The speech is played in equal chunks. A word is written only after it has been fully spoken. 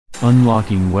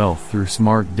Unlocking wealth through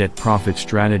smart debt profit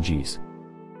strategies.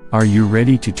 Are you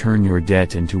ready to turn your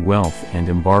debt into wealth and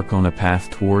embark on a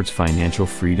path towards financial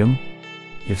freedom?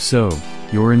 If so,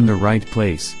 you're in the right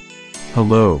place.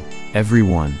 Hello,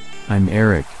 everyone, I'm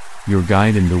Eric, your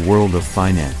guide in the world of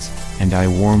finance, and I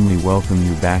warmly welcome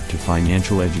you back to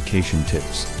Financial Education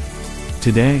Tips.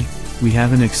 Today, we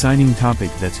have an exciting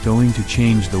topic that's going to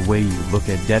change the way you look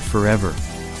at debt forever.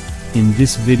 In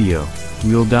this video,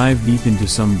 we'll dive deep into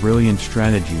some brilliant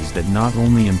strategies that not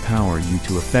only empower you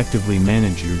to effectively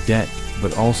manage your debt,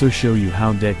 but also show you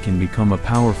how debt can become a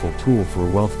powerful tool for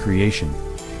wealth creation.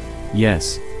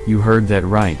 Yes, you heard that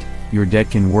right, your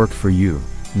debt can work for you,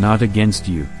 not against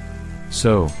you.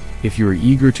 So, if you're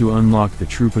eager to unlock the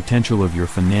true potential of your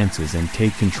finances and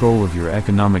take control of your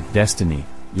economic destiny,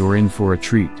 you're in for a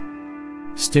treat.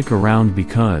 Stick around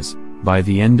because, by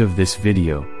the end of this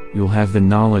video, you'll have the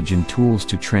knowledge and tools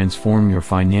to transform your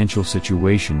financial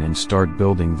situation and start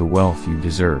building the wealth you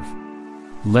deserve.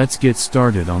 Let's get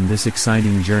started on this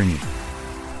exciting journey.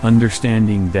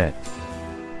 Understanding debt.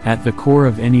 At the core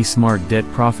of any smart debt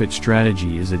profit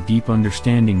strategy is a deep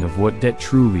understanding of what debt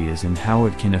truly is and how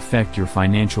it can affect your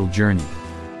financial journey.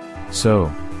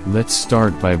 So, let's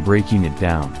start by breaking it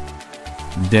down.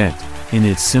 Debt, in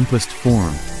its simplest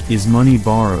form, is money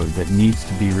borrowed that needs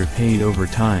to be repaid over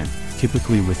time,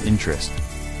 typically with interest.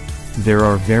 There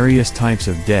are various types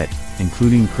of debt,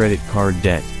 including credit card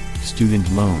debt,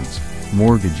 student loans,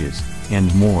 mortgages,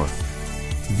 and more.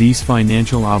 These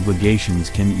financial obligations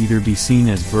can either be seen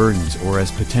as burdens or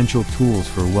as potential tools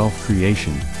for wealth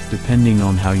creation, depending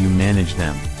on how you manage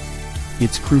them.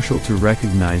 It's crucial to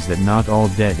recognize that not all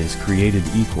debt is created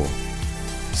equal.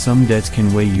 Some debts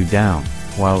can weigh you down,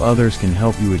 while others can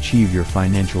help you achieve your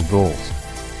financial goals.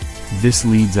 This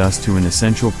leads us to an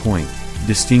essential point,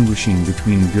 distinguishing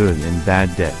between good and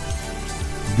bad debt.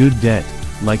 Good debt,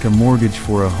 like a mortgage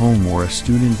for a home or a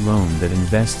student loan that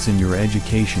invests in your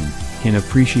education, can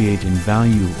appreciate in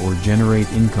value or generate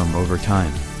income over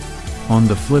time. On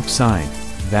the flip side,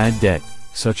 bad debt,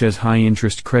 such as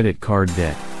high-interest credit card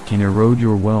debt, can erode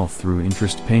your wealth through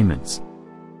interest payments.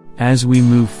 As we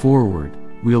move forward,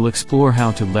 we'll explore how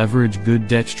to leverage good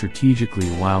debt strategically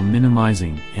while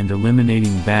minimizing and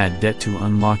eliminating bad debt to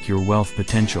unlock your wealth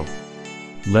potential.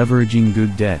 Leveraging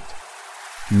good debt.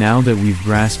 Now that we've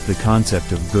grasped the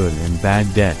concept of good and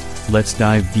bad debt, let's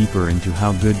dive deeper into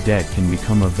how good debt can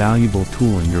become a valuable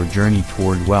tool in your journey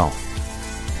toward wealth.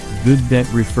 Good debt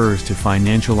refers to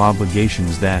financial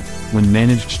obligations that, when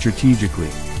managed strategically,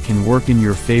 can work in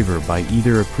your favor by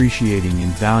either appreciating in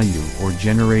value or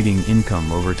generating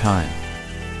income over time.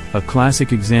 A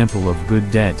classic example of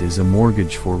good debt is a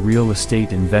mortgage for real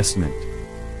estate investment.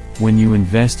 When you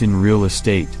invest in real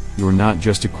estate, you're not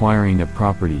just acquiring a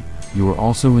property, you are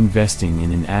also investing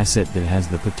in an asset that has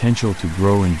the potential to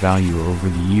grow in value over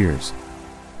the years.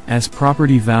 As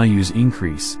property values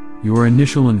increase, your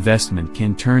initial investment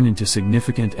can turn into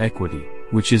significant equity,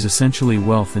 which is essentially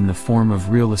wealth in the form of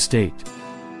real estate.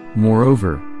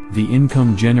 Moreover, the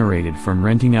income generated from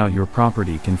renting out your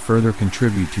property can further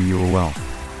contribute to your wealth.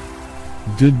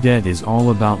 Good debt is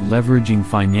all about leveraging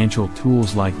financial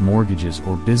tools like mortgages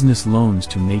or business loans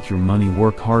to make your money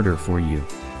work harder for you.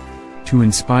 To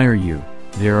inspire you,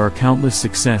 there are countless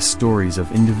success stories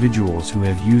of individuals who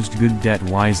have used good debt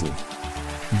wisely.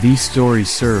 These stories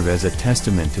serve as a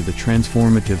testament to the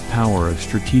transformative power of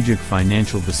strategic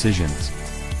financial decisions.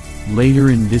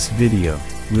 Later in this video,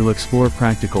 we'll explore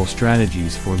practical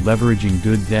strategies for leveraging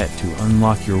good debt to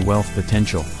unlock your wealth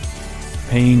potential.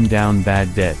 Paying down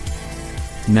bad debt.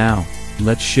 Now,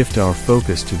 let's shift our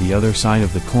focus to the other side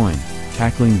of the coin,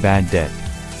 tackling bad debt.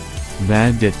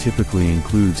 Bad debt typically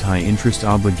includes high-interest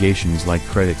obligations like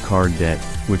credit card debt,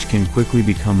 which can quickly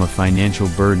become a financial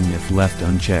burden if left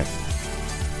unchecked.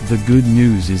 The good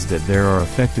news is that there are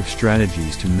effective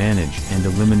strategies to manage and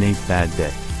eliminate bad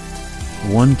debt.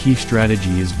 One key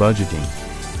strategy is budgeting.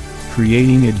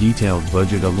 Creating a detailed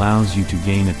budget allows you to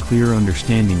gain a clear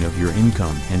understanding of your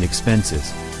income and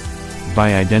expenses.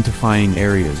 By identifying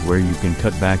areas where you can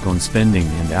cut back on spending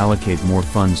and allocate more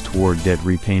funds toward debt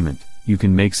repayment, you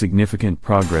can make significant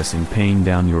progress in paying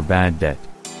down your bad debt.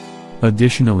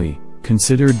 Additionally,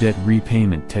 consider debt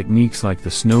repayment techniques like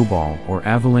the snowball or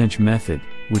avalanche method,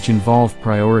 which involve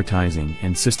prioritizing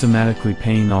and systematically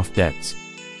paying off debts.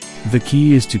 The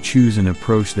key is to choose an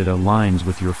approach that aligns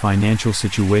with your financial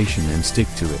situation and stick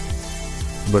to it.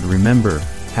 But remember,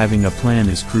 having a plan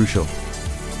is crucial.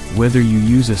 Whether you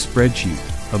use a spreadsheet,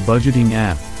 a budgeting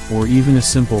app, or even a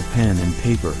simple pen and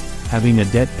paper, having a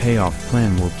debt payoff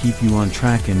plan will keep you on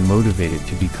track and motivated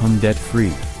to become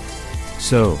debt-free.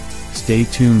 So, stay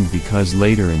tuned because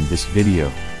later in this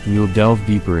video, we'll delve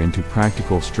deeper into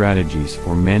practical strategies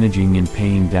for managing and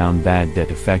paying down bad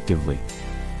debt effectively.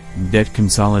 Debt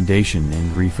consolidation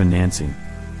and refinancing.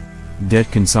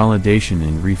 Debt consolidation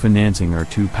and refinancing are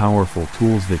two powerful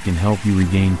tools that can help you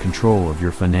regain control of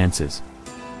your finances.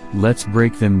 Let's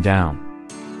break them down.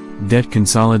 Debt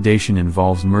consolidation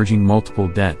involves merging multiple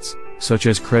debts, such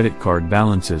as credit card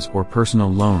balances or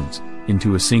personal loans,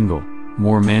 into a single,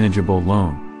 more manageable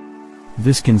loan.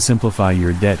 This can simplify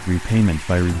your debt repayment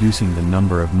by reducing the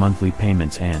number of monthly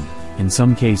payments and, in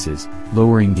some cases,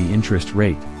 lowering the interest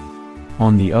rate.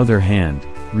 On the other hand,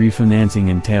 refinancing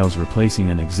entails replacing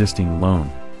an existing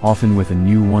loan, often with a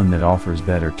new one that offers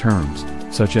better terms,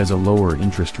 such as a lower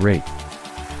interest rate.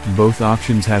 Both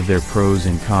options have their pros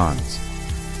and cons.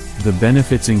 The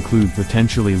benefits include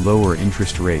potentially lower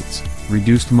interest rates,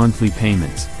 reduced monthly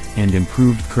payments, and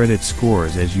improved credit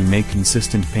scores as you make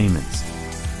consistent payments.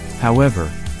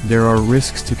 However, there are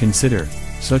risks to consider,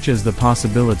 such as the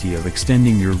possibility of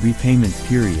extending your repayment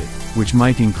period, which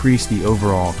might increase the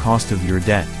overall cost of your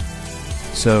debt.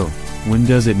 So, when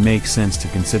does it make sense to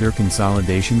consider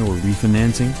consolidation or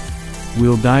refinancing?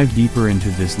 We'll dive deeper into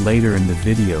this later in the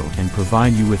video and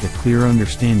provide you with a clear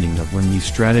understanding of when these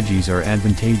strategies are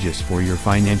advantageous for your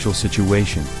financial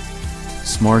situation.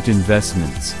 Smart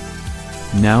investments.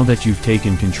 Now that you've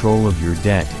taken control of your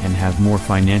debt and have more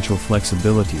financial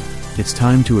flexibility, it's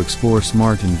time to explore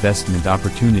smart investment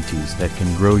opportunities that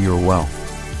can grow your wealth.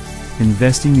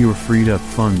 Investing your freed-up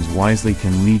funds wisely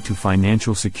can lead to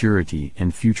financial security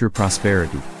and future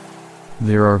prosperity.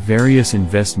 There are various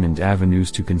investment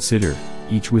avenues to consider,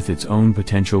 each with its own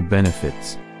potential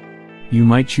benefits. You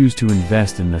might choose to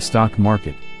invest in the stock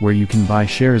market, where you can buy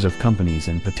shares of companies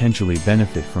and potentially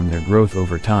benefit from their growth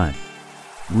over time.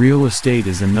 Real estate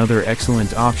is another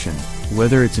excellent option,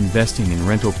 whether it's investing in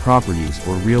rental properties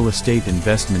or real estate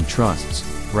investment trusts,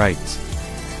 REITs.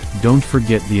 Don't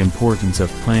forget the importance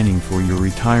of planning for your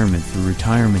retirement through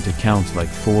retirement accounts like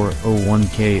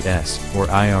 401ks or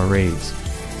IRAs.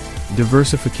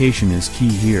 Diversification is key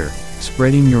here.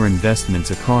 Spreading your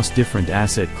investments across different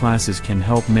asset classes can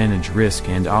help manage risk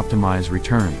and optimize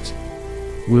returns.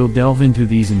 We'll delve into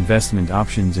these investment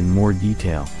options in more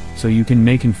detail, so you can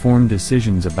make informed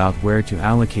decisions about where to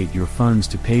allocate your funds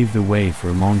to pave the way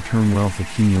for long-term wealth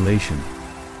accumulation.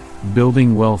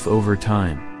 Building wealth over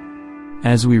time.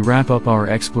 As we wrap up our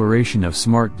exploration of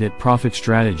smart debt profit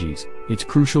strategies, it's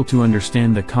crucial to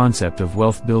understand the concept of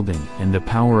wealth building and the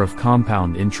power of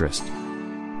compound interest.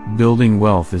 Building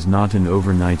wealth is not an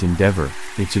overnight endeavor,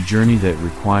 it's a journey that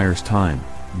requires time,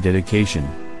 dedication,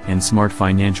 and smart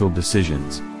financial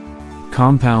decisions.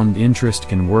 Compound interest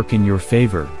can work in your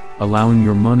favor, allowing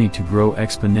your money to grow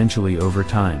exponentially over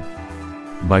time.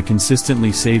 By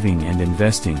consistently saving and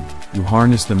investing, you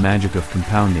harness the magic of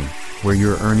compounding, where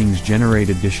your earnings generate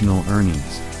additional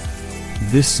earnings.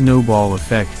 This snowball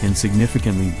effect can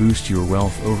significantly boost your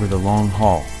wealth over the long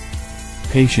haul.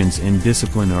 Patience and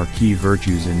discipline are key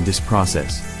virtues in this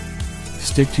process.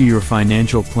 Stick to your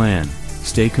financial plan,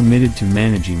 stay committed to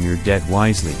managing your debt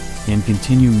wisely, and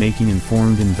continue making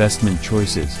informed investment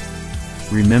choices.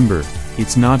 Remember,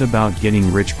 it's not about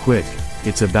getting rich quick,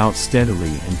 it's about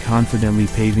steadily and confidently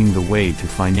paving the way to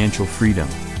financial freedom.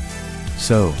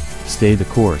 So, stay the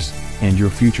course, and your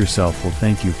future self will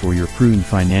thank you for your prudent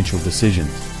financial decisions.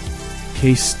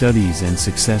 Case studies and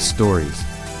success stories.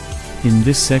 In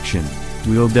this section,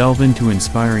 we'll delve into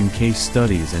inspiring case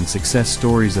studies and success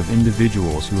stories of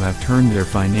individuals who have turned their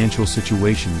financial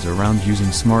situations around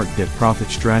using smart debt profit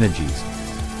strategies.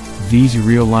 These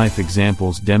real-life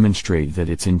examples demonstrate that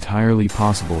it's entirely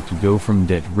possible to go from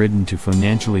debt-ridden to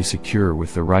financially secure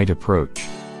with the right approach.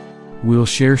 We'll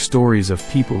share stories of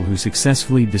people who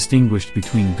successfully distinguished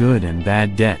between good and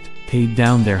bad debt, paid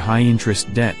down their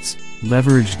high-interest debts,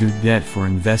 leveraged good debt for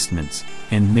investments,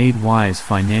 and made wise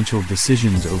financial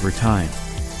decisions over time.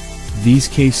 These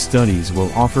case studies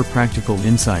will offer practical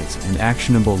insights and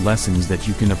actionable lessons that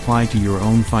you can apply to your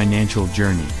own financial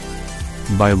journey.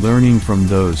 By learning from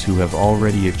those who have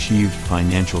already achieved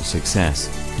financial success,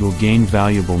 you'll gain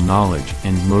valuable knowledge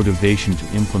and motivation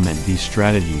to implement these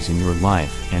strategies in your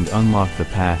life and unlock the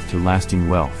path to lasting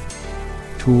wealth.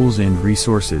 Tools and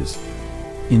resources.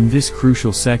 In this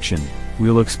crucial section,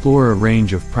 we'll explore a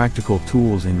range of practical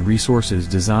tools and resources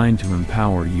designed to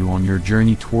empower you on your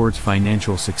journey towards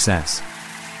financial success.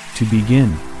 To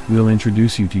begin, we'll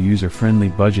introduce you to user-friendly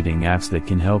budgeting apps that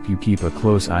can help you keep a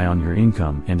close eye on your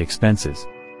income and expenses.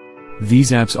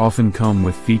 These apps often come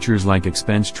with features like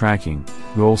expense tracking,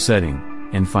 goal setting,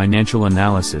 and financial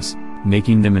analysis,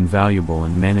 making them invaluable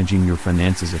in managing your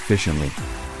finances efficiently.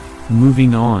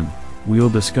 Moving on, we'll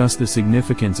discuss the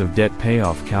significance of debt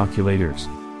payoff calculators.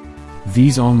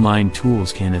 These online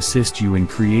tools can assist you in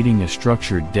creating a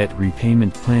structured debt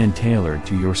repayment plan tailored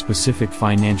to your specific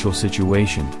financial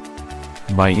situation.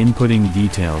 By inputting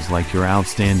details like your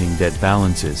outstanding debt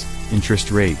balances,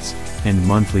 interest rates, and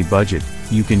monthly budget,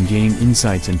 you can gain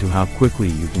insights into how quickly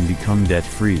you can become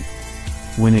debt-free.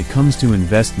 When it comes to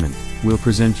investment, we'll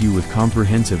present you with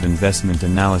comprehensive investment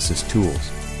analysis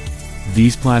tools.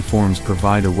 These platforms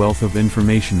provide a wealth of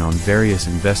information on various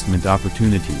investment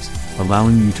opportunities,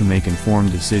 allowing you to make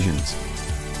informed decisions.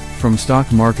 From stock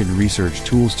market research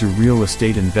tools to real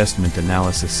estate investment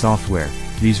analysis software,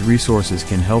 these resources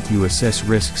can help you assess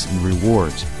risks and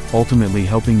rewards, ultimately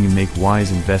helping you make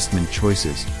wise investment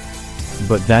choices.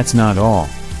 But that's not all.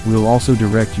 We'll also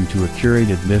direct you to a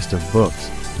curated list of books,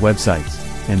 websites,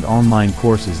 and online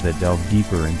courses that delve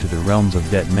deeper into the realms of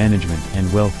debt management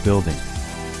and wealth building.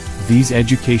 These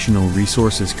educational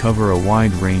resources cover a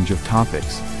wide range of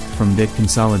topics, from debt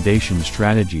consolidation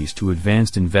strategies to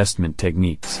advanced investment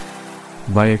techniques.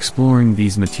 By exploring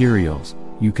these materials,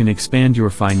 you can expand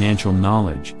your financial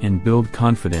knowledge and build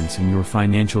confidence in your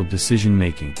financial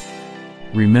decision-making.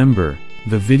 Remember,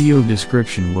 the video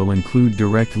description will include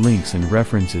direct links and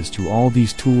references to all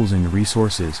these tools and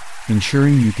resources,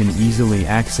 ensuring you can easily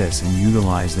access and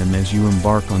utilize them as you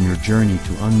embark on your journey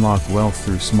to unlock wealth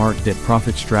through smart debt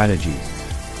profit strategies.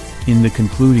 In the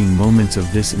concluding moments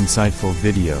of this insightful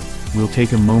video, we'll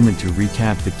take a moment to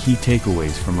recap the key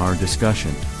takeaways from our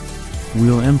discussion.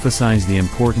 We'll emphasize the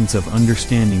importance of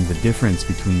understanding the difference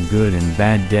between good and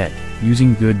bad debt,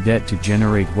 using good debt to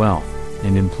generate wealth,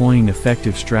 and employing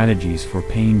effective strategies for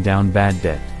paying down bad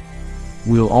debt.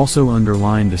 We'll also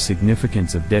underline the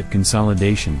significance of debt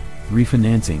consolidation,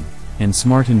 refinancing, and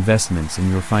smart investments in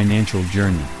your financial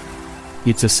journey.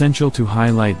 It's essential to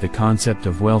highlight the concept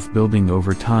of wealth building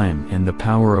over time and the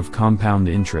power of compound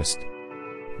interest.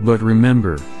 But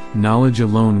remember, knowledge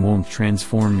alone won't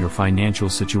transform your financial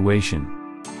situation.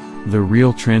 The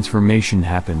real transformation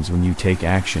happens when you take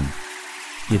action.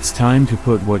 It's time to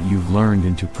put what you've learned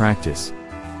into practice.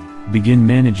 Begin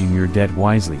managing your debt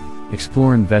wisely,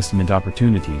 explore investment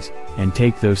opportunities, and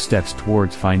take those steps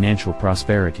towards financial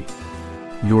prosperity.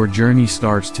 Your journey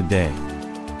starts today.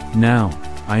 Now,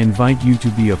 I invite you to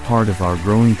be a part of our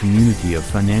growing community of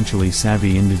financially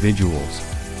savvy individuals.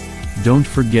 Don't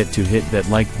forget to hit that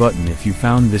like button if you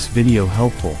found this video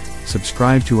helpful,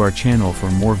 subscribe to our channel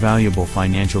for more valuable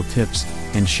financial tips,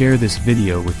 and share this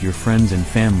video with your friends and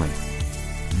family.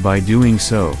 By doing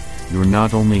so, you're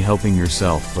not only helping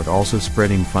yourself but also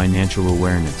spreading financial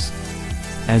awareness.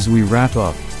 As we wrap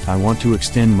up, I want to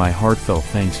extend my heartfelt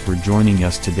thanks for joining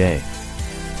us today.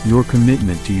 Your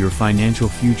commitment to your financial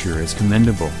future is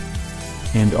commendable.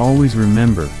 And always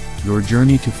remember, your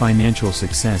journey to financial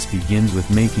success begins with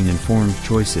making informed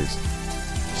choices.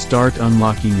 Start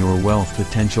unlocking your wealth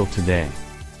potential today.